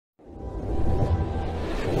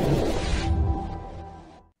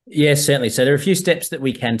Yes, certainly. So there are a few steps that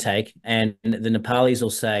we can take, and the Nepalis will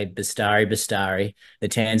say Bastari, Bastari. The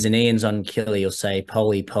Tanzanians on Kili will say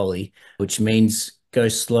Poli, Poli, which means go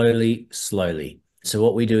slowly, slowly. So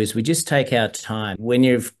what we do is we just take our time. When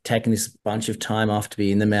you've taken this bunch of time off to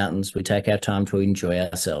be in the mountains, we take our time to enjoy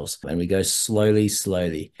ourselves and we go slowly,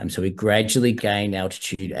 slowly. And so we gradually gain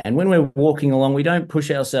altitude. And when we're walking along, we don't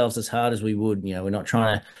push ourselves as hard as we would. We're not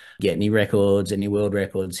trying to get any records, any world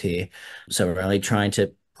records here. So we're only trying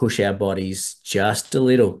to push our bodies just a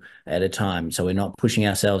little at a time. So we're not pushing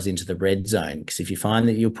ourselves into the red zone. Because if you find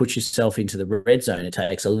that you push yourself into the red zone, it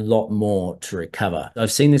takes a lot more to recover.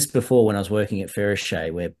 I've seen this before when I was working at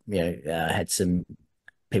Ferrochet, where I had some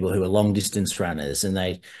people who are long distance runners, and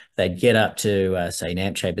they'd get up to say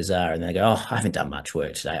Namche Bazaar, and they go, "Oh, I haven't done much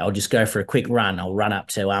work today. I'll just go for a quick run. I'll run up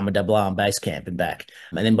to Arma Blanc base camp and back."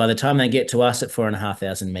 And then by the time they get to us at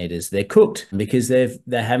 4,500 meters, they're cooked because they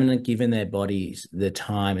haven't given their bodies the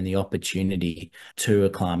time and the opportunity to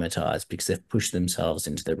acclimatize, because they've pushed themselves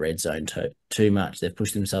into the red zone too much. They've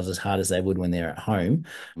pushed themselves as hard as they would when they're at home,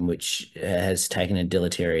 which has taken a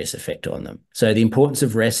deleterious effect on them. So the importance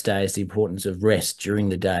of rest days, the importance of rest during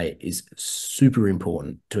the day is super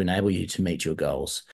important to enable you to meet your goals.